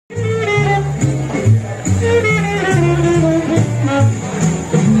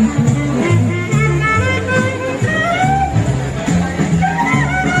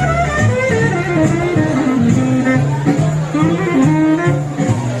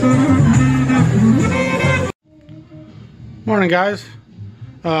Morning, guys.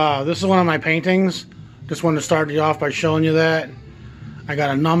 This is one of my paintings. Just wanted to start you off by showing you that. I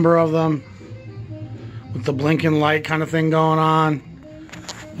got a number of them with the blinking light kind of thing going on.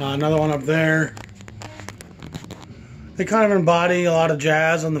 Another one up there. They kind of embody a lot of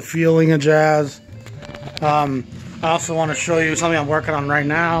jazz and the feeling of jazz. I also want to show you something I'm working on right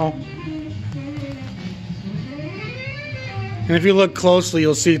now. And if you look closely,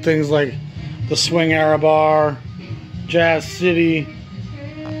 you'll see things like the Swing Era Bar, Jazz City,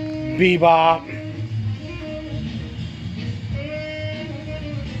 Bebop,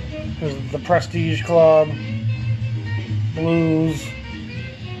 there's the Prestige Club, Blues,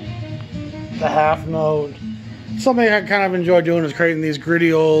 the Half Note. Something I kind of enjoy doing is creating these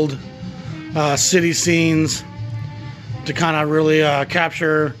gritty old city scenes to kind of really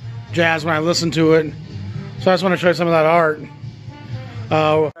capture jazz when I listen to it. So I just want to show you some of that art.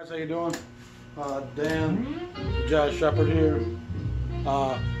 Guys, how you doing? Dan, Jazz Shepherd here.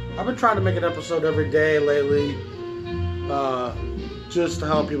 I've been trying to make an episode every day lately, just to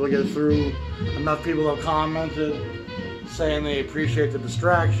help people get through. Enough people have commented saying they appreciate the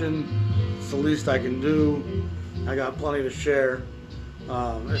distraction. It's the least I can do. I got plenty to share.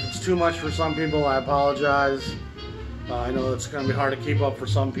 If it's too much for some people, I apologize. I know it's going to be hard to keep up for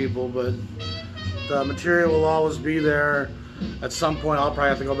some people, but the material will always be there. At some point, I'll probably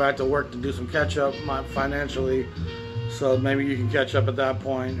have to go back to work to do some catch-up financially, so maybe you can catch up at that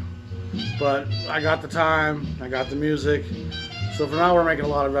point. But I got the time, I got the music, so for now we're making a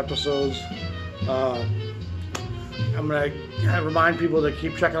lot of episodes. I'm going to remind people to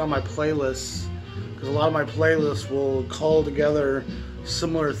keep checking out my playlists, because a lot of my playlists will call together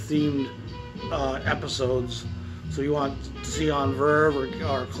similar themed episodes. So you want to see on Verve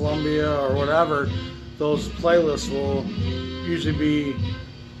or Columbia or whatever, those playlists will usually be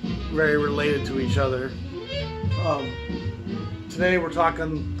very related to each other. Today we're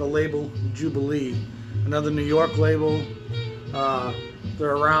talking the label Jubilee, another New York label.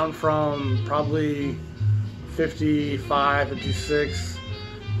 They're around from probably 55, 56,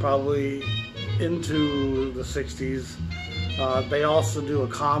 probably into the 60s. They also do a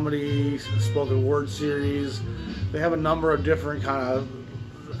comedy, spoken word series. They have a number of different kind of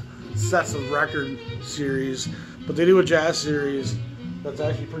sets of record series, but they do a jazz series that's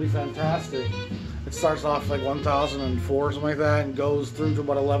actually pretty fantastic. It starts off like 1004 something like that and goes through to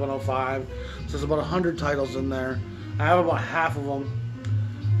about 1105, so there's about 100 titles in there. I have about half of them,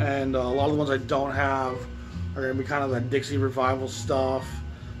 and a lot of the ones I don't have are going to be kind of the Dixie Revival stuff.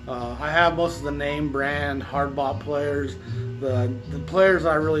 I have most of the name brand hard bop players. The players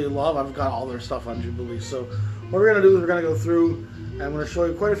I really love, I've got all their stuff on Jubilee. So what we're going to do is we're going to go through and I'm going to show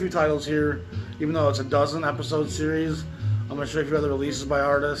you quite a few titles here, even though it's a dozen episode series. I'm going to show you a few other releases by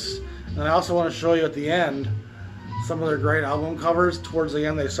artists. And I also want to show you at the end some of their great album covers. Towards the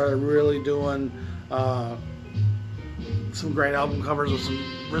end they started really doing some great album covers with some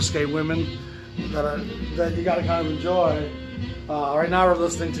risque women that you got to kind of enjoy. Right now we're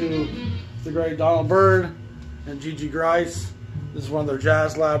listening to the great Donald Byrd and Gigi Grice. This is one of their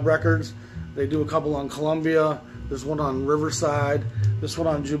Jazz Lab records. They do a couple on Columbia. There's one on Riverside. This one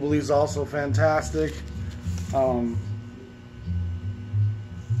on Jubilee is also fantastic. I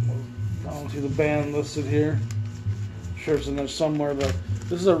don't see the band listed here. I'm sure it's in there somewhere, but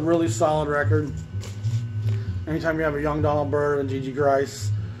this is a really solid record. Anytime you have a young Donald Byrd and Gigi Grice,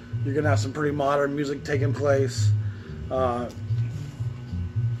 you're gonna have some pretty modern music taking place. You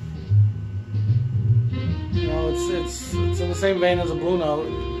know, it's in the same vein as a Blue Note.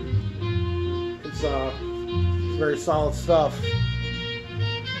 It's very solid stuff.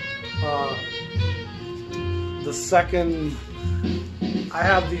 The second, I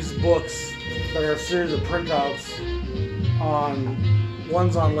have these books that are a series of printouts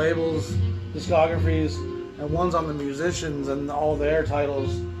one's on labels, discographies, and one's on the musicians and all their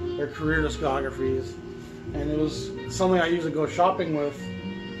titles, their career discographies. And it was something I used to go shopping with,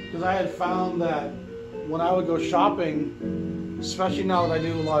 because I had found that when I would go shopping, especially now that I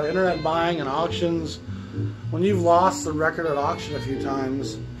do a lot of internet buying and auctions, when you've lost the record at auction a few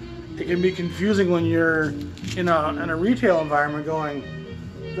times, it can be confusing when you're in a retail environment going,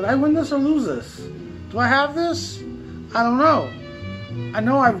 did I win this or lose this? Do I have this? I don't know. I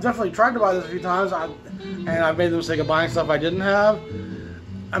know I've definitely tried to buy this a few times, and I've made the mistake of buying stuff I didn't have.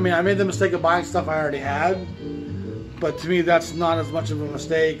 I mean, I made the mistake of buying stuff I already had, but to me that's not as much of a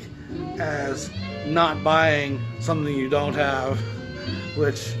mistake as not buying something you don't have,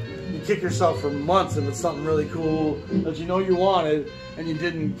 which you kick yourself for months if it's something really cool that you know you wanted and you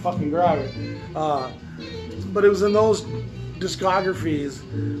didn't fucking grab it. But it was in those discographies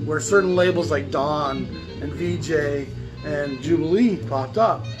where certain labels like Dawn and VJ and Jubilee popped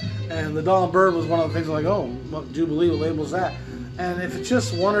up. And the Dawn Bird was one of the things I'm like, oh, what Jubilee, what label is that? And if it's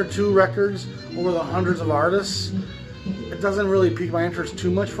just 1 or 2 records over the hundreds of artists, it doesn't really pique my interest too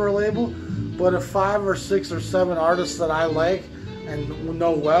much for a label. But if 5 or 6 or 7 artists that I like and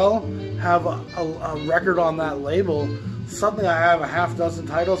know well have a record on that label, suddenly I have a half dozen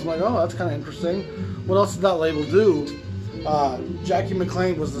titles. I'm like, oh, that's kind of interesting. What else did that label do? Jackie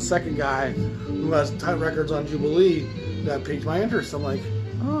McLean was the second guy who has records on Jubilee that piqued my interest. I'm like,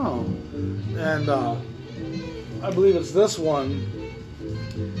 oh. And I believe it's this one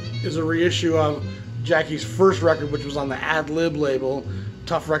is a reissue of Jackie's first record, which was on the Ad Lib label,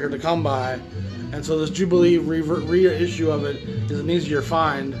 tough record to come by. And so this Jubilee reissue of it is an easier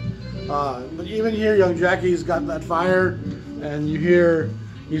find. But even here, young Jackie's got that fire, and you hear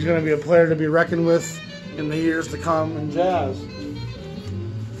he's going to be a player to be reckoned with in the years to come in jazz.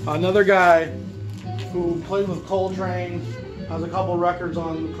 Another guy who played with Coltrane, has a couple records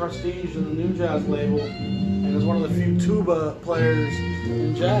on Prestige and the New Jazz label, and is one of the few tuba players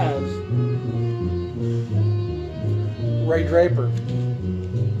in jazz, Ray Draper.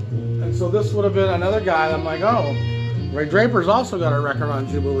 And so this would have been another guy that I'm like, oh, Ray Draper's also got a record on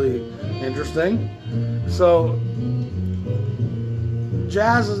Jubilee. Interesting. So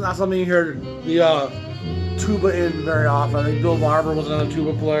jazz is not something you hear the tuba in very often. I think Bill Barber was another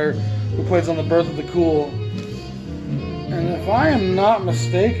tuba player who plays on The Birth of the Cool. And if I am not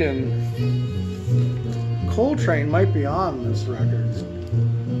mistaken, Coltrane might be on this record.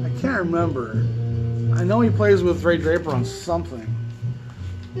 I can't remember. I know he plays with Ray Draper on something.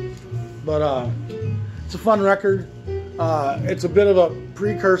 But it's a fun record. It's a bit of a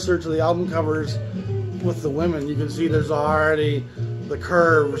precursor to the album covers with the women. You can see there's already the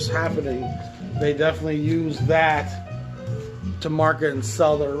curves happening. They definitely use that to market and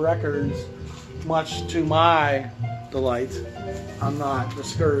sell their records, much to my delight. I'm not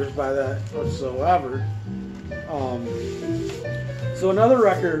discouraged by that whatsoever. So another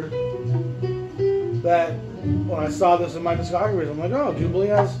record that when I saw this in my discography, I'm like, oh, Jubilee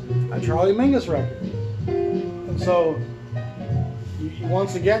has a Charlie Mingus record. And so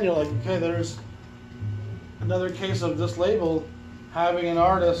once again, you're like, okay, there's another case of this label having an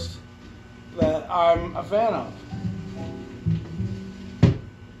artist that I'm a fan of.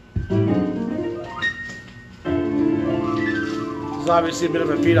 It's obviously a bit of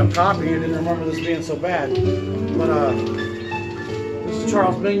a beat-up copy. I didn't remember this being so bad. But this is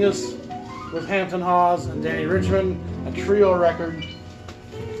Charles Mingus with Hampton Hawes and Danny Richmond, a trio record.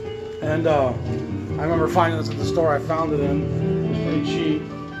 And I remember finding this at the store I found it in. It was pretty cheap.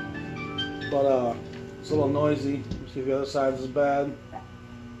 But it's a little noisy. Let's see if the other side is bad.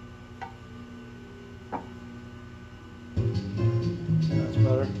 That's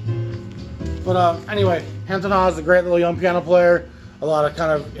better. But anyway, Hampton Hawes is a great little young piano player. A lot of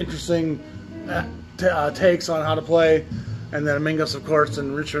kind of interesting takes on how to play. And then Mingus, of course,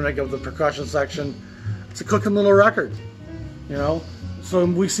 and Richard make up the percussion section. It's a cooking little record, you know. So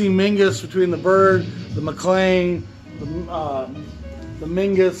we see Mingus between the Bird, the McLean, the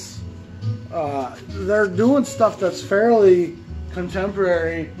Mingus. They're doing stuff that's fairly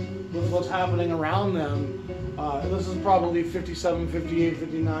contemporary with what's happening around them. This is probably 57, 58,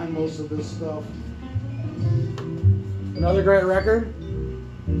 59, most of this stuff. Another great record,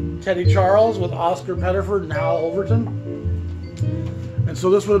 Teddy Charles with Oscar Pettiford and Hal Overton. And so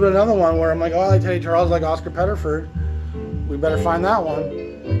this would have been another one where I'm like, oh, I like Teddy Charles, I like Oscar Pettiford. We better find that one.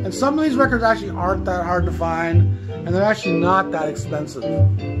 And some of these records actually aren't that hard to find, and they're actually not that expensive.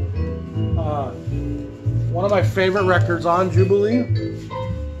 One of my favorite records on Jubilee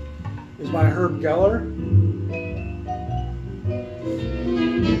is by Herb Geller.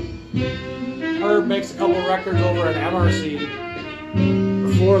 Herb makes a couple records over at MRC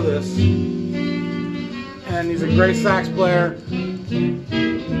before this, and he's a great sax player.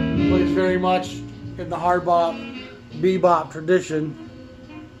 Plays very much in the hard bop, bebop tradition.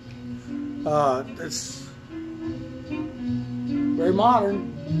 It's very modern.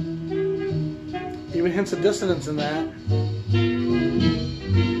 Even hints of dissonance in that.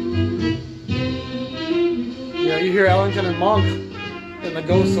 You know, you hear Ellington and Monk in the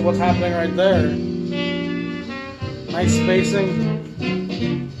ghosts of what's happening right there. Nice spacing.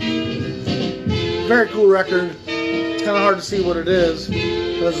 Very cool record. It's kind of hard to see what it is.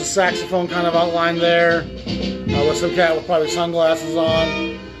 There's a saxophone kind of outlined there. With some cat with probably sunglasses on.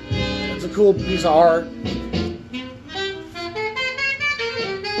 It's a cool piece of art.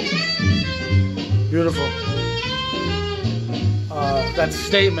 Beautiful. That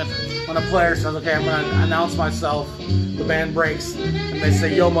statement when a player says, okay, I'm going to announce myself, the band breaks, and they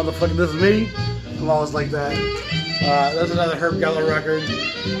say, yo, motherfucker, this is me. I'm always like that. There's another Herb Geller record.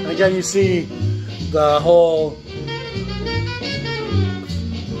 And again, you see the whole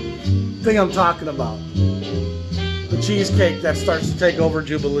thing I'm talking about. The cheesecake that starts to take over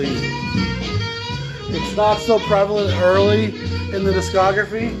Jubilee. It's not so prevalent early in the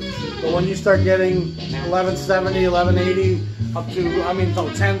discography, but when you start getting 1170, 1180, up to, I mean,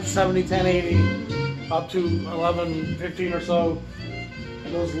 1070, 1080, up to 1115 or so,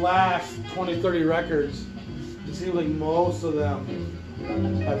 those last 20, 30 records, it seems like most of them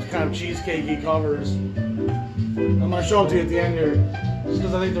have kind of cheesecakey covers. I'm going to show them to you at the end here, just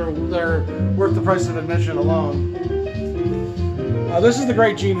because I think they're worth the price of admission alone. This is the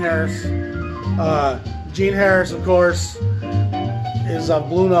great Gene Harris. Gene Harris, of course, is of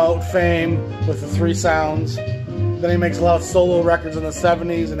Blue Note fame with the 3 sounds. Then he makes a lot of solo records in the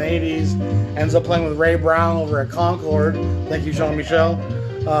 70s and 80s. Ends up playing with Ray Brown over at Concord. Thank you, Jean-Michel.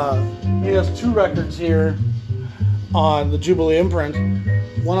 He has 2 records here on the Jubilee imprint.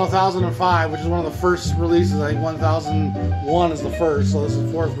 1005, which is one of the first releases. I think 1001 is the first, so this is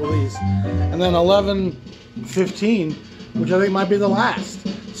the 4th release. And then 1115, which I think might be the last.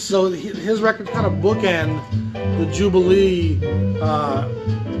 So his records kind of bookend the Jubilee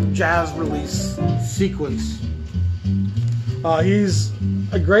jazz release sequence. He's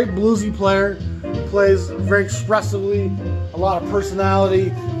a great bluesy player, plays very expressively, a lot of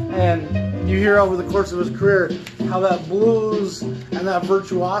personality, and you hear over the course of his career how that blues and that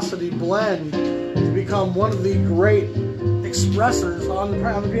virtuosity blend to become one of the great expressors on the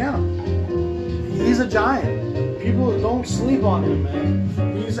piano. He's a giant. People don't sleep on him, man.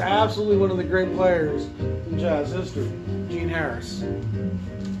 He's absolutely one of the great players in jazz history. Gene Harris.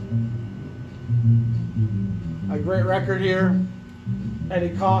 A great record here.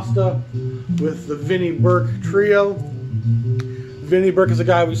 Eddie Costa with the Vinnie Burke Trio. Vinnie Burke is a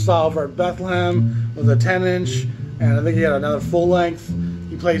guy we saw over at Bethlehem with a 10-inch, and I think he had another full length.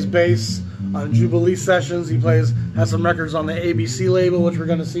 He plays bass on Jubilee sessions. He has some records on the ABC label, which we're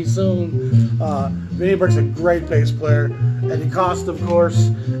going to see soon. Vinnie Burke's a great bass player. Eddie Costa, of course,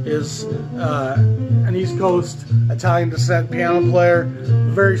 is an East Coast Italian descent piano player.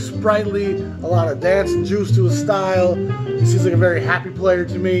 Very sprightly, a lot of dance and juice to his style. He seems like a very happy player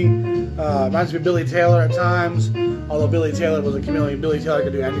to me. Reminds me of Billy Taylor at times. Although Billy Taylor was a chameleon, Billy Taylor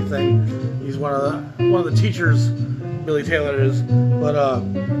could do anything. He's one of the teachers, Billy Taylor is. But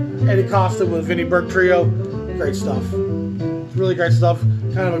Eddie Costa with Vinnie Burke Trio, great stuff. It's really great stuff.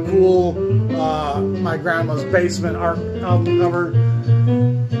 Kind of a cool My Grandma's Basement art album cover.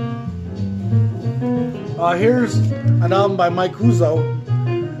 Here's an album by Mike Cuso,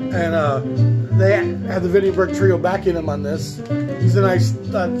 and they had the Vinnie Burke Trio backing him on this. He's a nice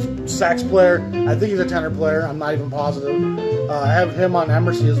sax player. I think he's a tenor player. I'm not even positive. I have him on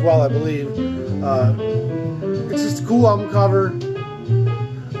Emerson as well, I believe. It's just a cool album cover.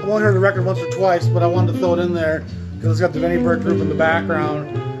 I won't hear the record once or twice, but I wanted to throw it in there because it's got the Vinnie Burke group in the background,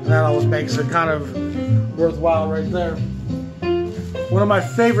 and that always makes it kind of worthwhile right there. One of my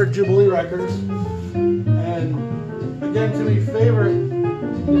favorite Jubilee records, and again, to me, favorite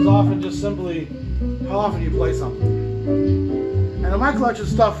is often just simply how often you play something. And in my collection,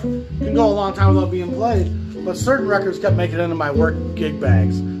 stuff can go a long time without being played, but certain records kept making it into my work gig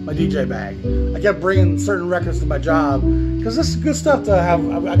bags, my DJ bag. I kept bringing certain records to my job because this is good stuff to have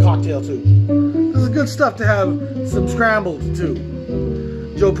a cocktail to. This is good stuff to have some scrambled to.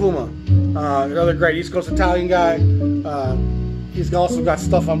 Joe Puma, another great East Coast Italian guy. He's also got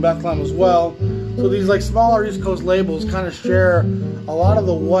stuff on Bethlehem as well. So these like smaller East Coast labels kind of share a lot of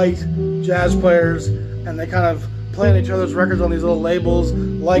the white jazz players, and they kind of play on each other's records on these little labels,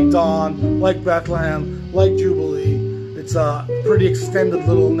 like Dawn, like Bethlehem, like Jubilee. It's a pretty extended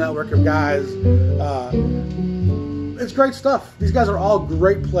little network of guys. It's great stuff. These guys are all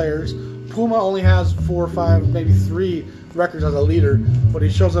great players. Puma only has 4 or 5, maybe 3 records as a leader, but he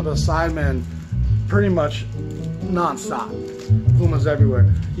shows up as a sideman pretty much non-stop. Puma's everywhere.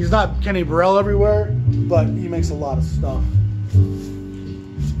 He's not Kenny Burrell everywhere, but he makes a lot of stuff.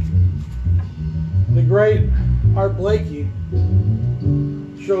 The great Art Blakey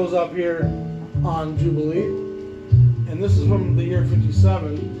shows up here on Jubilee, and this is from the year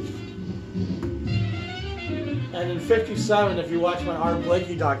 57. And in 57, if you watch my Art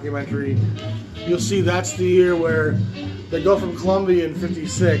Blakey documentary, you'll see that's the year where they go from Columbia in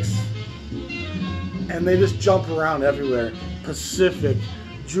 56, and they just jump around everywhere. Pacific,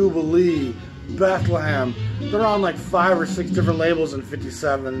 Jubilee, Bethlehem. They're on like 5 or 6 different labels in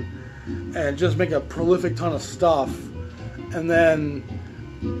 57 and just make a prolific ton of stuff. And then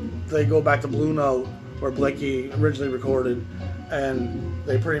they go back to Blue Note, where Blakey originally recorded, and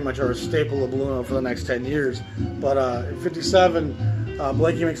they pretty much are a staple of Blue Note for the next 10 years. But in '57,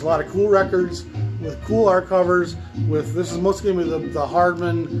 Blakey makes a lot of cool records with cool art covers. With this is mostly going to be the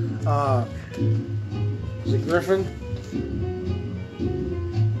Hardman, is it Griffin?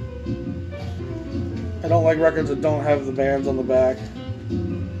 I don't like records that don't have the bands on the back.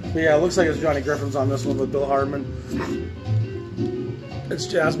 But yeah, it looks like it's Johnny Griffin's on this one with Bill Hardman. It's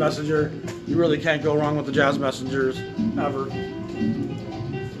Jazz Messenger. You really can't go wrong with the Jazz Messengers, ever.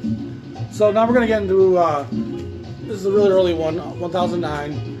 So now we're going to get into, this is a really early one,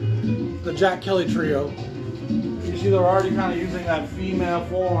 1009, the Jack Kelly Trio. You see they're already kind of using that female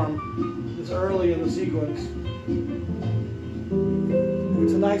form this early in the sequence.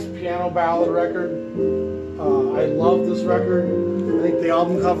 It's a nice piano ballad record. I love this record. I think the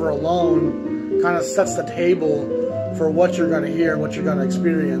album cover alone kind of sets the table for what you're going to hear and what you're going to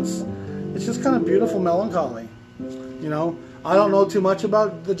experience. It's just kind of beautiful melancholy. You know, I don't know too much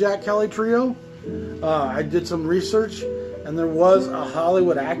about the Jack Kelly Trio. I did some research, and there was a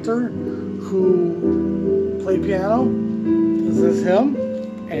Hollywood actor who played piano. Is this him?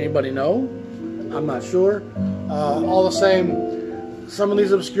 Anybody know? I'm not sure. All the same, some of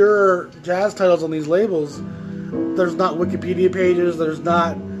these obscure jazz titles on these labels, there's not Wikipedia pages, there's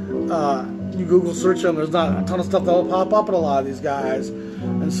not, you Google search them, there's not a ton of stuff that'll pop up in a lot of these guys.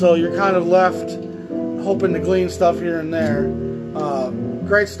 And so you're kind of left hoping to glean stuff here and there.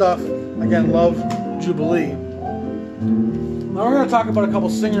 Great stuff. Again, love Jubilee. Now we're going to talk about a couple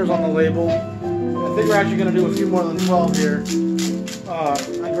singers on the label. I think we're actually going to do a few more than 12 here. I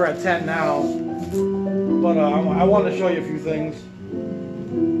think we're at 10 now. But I wanted to show you a few things.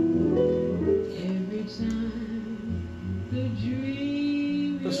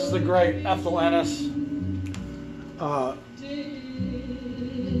 This is the great Ethel Ennis.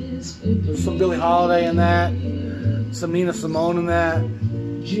 There's some Billie Holiday in that, some Nina Simone in that.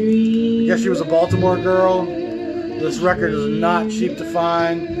 I guess she was a Baltimore girl. This record is not cheap to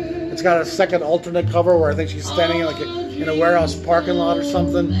find. It's got a second alternate cover where I think she's standing in like in a warehouse parking lot or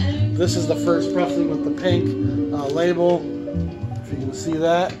something. This is the first pressing with the pink label. If you can see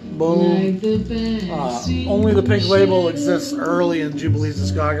that, boom. Only the pink label exists early in Jubilee's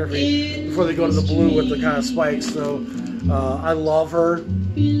discography before they go to the blue with the kind of spikes. So I love her.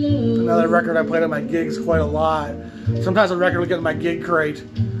 Another record I played at my gigs quite a lot. Sometimes a record will get in my gig crate.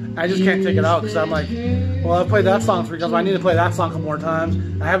 I just can't take it out because I'm like, well, I've played that song 3 times. I need to play that song a couple more times.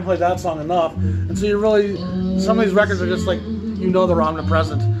 I haven't played that song enough. And so you really, some of these records are just like, you know, they're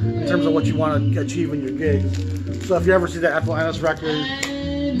omnipresent in terms of what you want to achieve in your gigs. So if you ever see the Ethel Ennis record,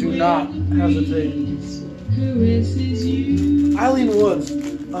 do not hesitate. Eileen Woods.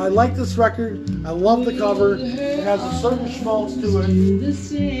 I like this record. I love the cover. It has a certain schmaltz to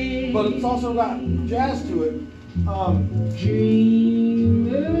it, but it's also got jazz to it.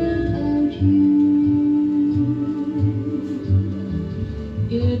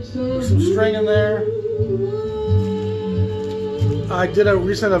 There's some string in there. I did a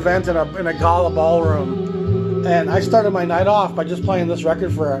recent event in a gala ballroom, and I started my night off by just playing this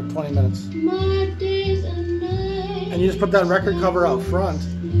record for 20 minutes. And you just put that record cover out front,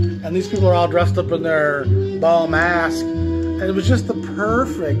 and these people are all dressed up in their ball mask, and it was just the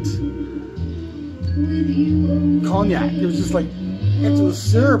perfect cognac. It was just like, it was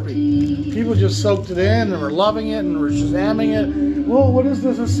syrupy. People just soaked it in and were loving it and were shazamming it. Whoa, what is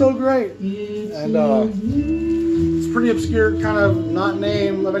this? It's so great. And it's pretty obscure, kind of not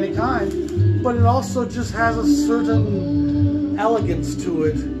name of any kind, but it also just has a certain elegance to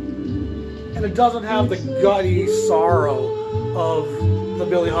it. And it doesn't have the gutty sorrow of the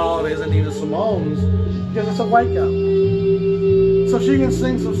Billie Holidays and Nina Simone's, because it's a white gal. So she can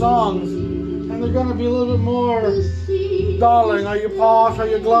sing some songs, and they're going to be a little bit more, darling, are your paws, are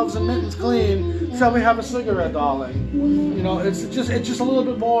your gloves and mittens clean? Shall we have a cigarette, darling? You know, it's just a little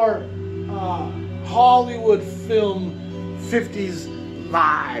bit more Hollywood film 50s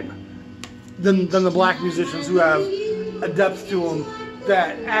vibe than the black musicians who have a depth to them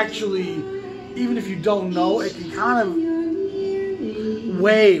that actually, even if you don't know, it can kind of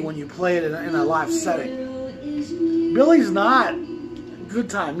weigh when you play it in a live setting. Billie's not good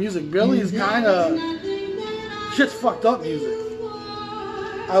time music. Billie's kind of shit's fucked up music.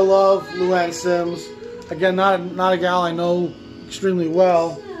 I love Luann Sims. Again, not a gal I know extremely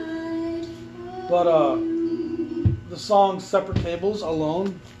well, but the song "Separate Tables"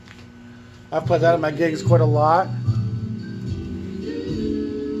 alone, I've played that at my gigs quite a lot.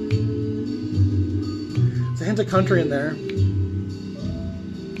 It's a hint of country in there.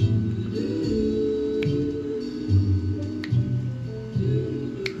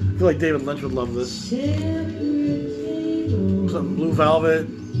 I feel like David Lynch would love this. some Blue Velvet,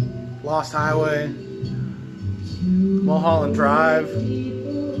 Lost Highway, Mulholland Drive.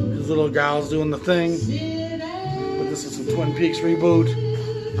 His little gal's doing the thing. But this is some Twin Peaks reboot.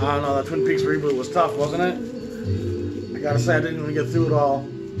 I don't know, that Twin Peaks reboot was tough, wasn't it? I gotta say, I didn't even get through it all.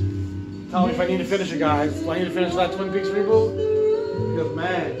 Tell me if I need to finish it, guys. Do I need to finish that Twin Peaks reboot? Because,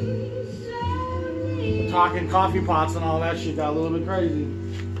 man, the talking coffee pots and all that shit got a little bit crazy.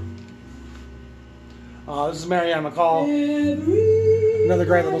 This is Marianne McCall, another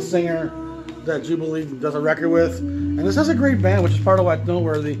great little singer that Jubilee does a record with. And this has a great band, which is part of what's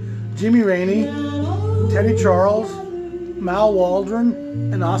noteworthy. Jimmy Rainey, Teddy Charles, Mal Waldron,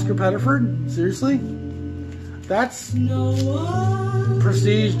 and Oscar Pettiford. Seriously? That's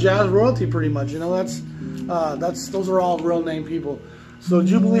prestige jazz royalty, pretty much. You know, those are all real name people. So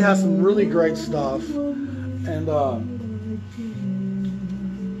Jubilee has some really great stuff, and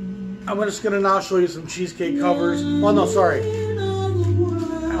I'm just gonna now show you some cheesecake covers. Oh no, sorry,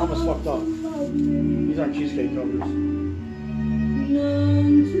 I almost fucked up. These aren't cheesecake covers.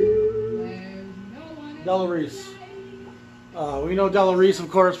 Della Reese. We know Della Reese, of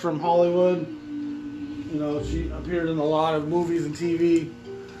course, from Hollywood. You know, she appeared in a lot of movies and TV,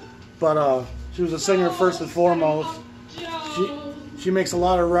 but she was a singer first and foremost. She makes a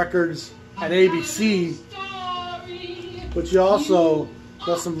lot of records at ABC, but she also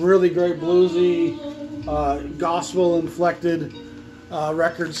does some really great bluesy, gospel-inflected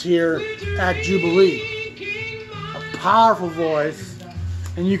records here at Jubilee. A powerful voice,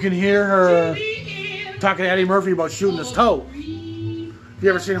 and you can hear her talking to Eddie Murphy about shooting his toe. If you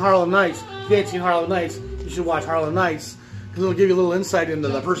ever seen Harlem Nights, if you ain't seen Harlem Nights, you should watch Harlem Nights, because it'll give you a little insight into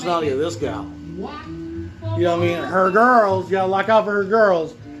the personality of this gal. You know what I mean? Her girls, you gotta look out for her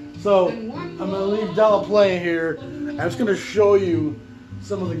girls. So, I'm gonna leave Della playing here. I'm just gonna show you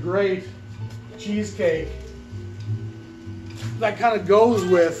some of the great cheesecake that kind of goes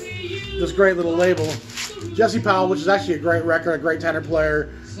with this great little label. Jesse Powell, which is actually a great record, a great tenor player.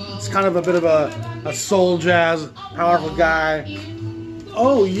 It's kind of a bit of a soul jazz, powerful guy.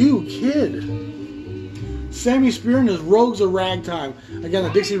 Oh, you kid. Sammy Spear and his Rogues of Ragtime. Again, the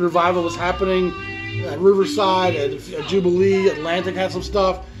Dixie Revival was happening at Riverside, at Jubilee. Atlantic had some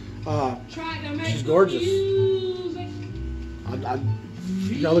stuff. She's gorgeous. You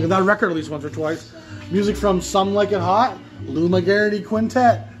gotta look at that record at least once or twice. Music from Some Like It Hot, Lou McGarity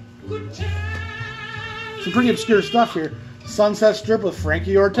Quintet. Some pretty obscure stuff here. Sunset Strip with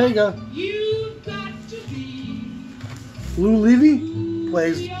Frankie Ortega. Lou Levy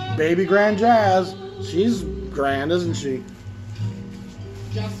plays baby grand jazz. She's grand, isn't she?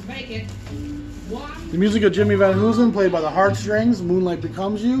 Just make it. The music of Jimmy Van Heusen, played by the Heartstrings. Moonlight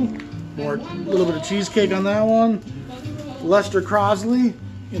Becomes You. More, a little bit of cheesecake on that one. Lester Crosley,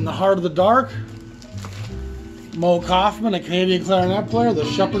 In the Heart of the Dark. Mo Kaufman, a Canadian clarinet player. The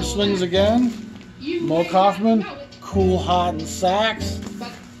Shepherd Swings Again. Mo Kaufman, Cool, Hot, and Sax.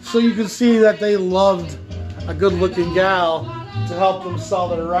 So you can see that they loved a good-looking gal to help them sell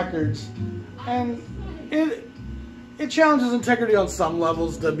their records. And it challenges integrity on some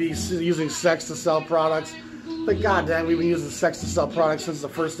levels to be using sex to sell products. But goddamn, we've been using sex to sell products since the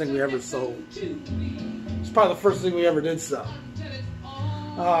first thing we ever sold. It's probably the first thing we ever did sell.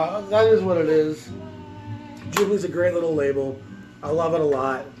 That is what it is. Jubilee's a great little label. I love it a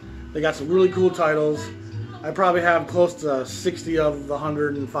lot. They got some really cool titles. I probably have close to 60 of the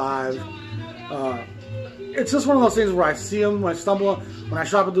 105. It's just one of those things where I see them, when I stumble, when I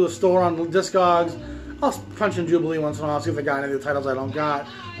shop into a store on Discogs, I'll punch in Jubilee once in a while, see if they got any of the titles I don't got.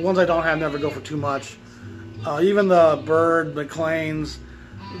 The ones I don't have never go for too much. Even the Bird, McLean's,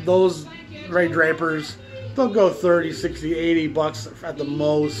 those Ray Drapers, they'll go 30, 60, 80 bucks at the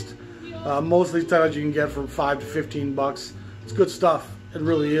most. Most of these titles you can get for 5 to 15 bucks. It's good stuff. It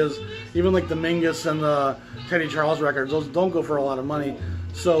really is. Even like the Mingus and the Teddy Charles records, those don't go for a lot of money.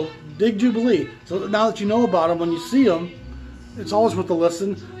 So dig Jubilee. So now that you know about them, when you see them, it's always worth a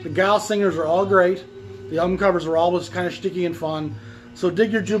listen. The gal singers are all great. The album covers are always kind of sticky and fun. So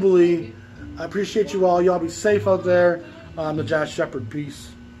dig your Jubilee. I appreciate you all. Y'all be safe out there. I'm the Jazz Shepherd.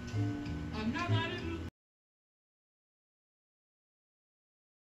 Peace.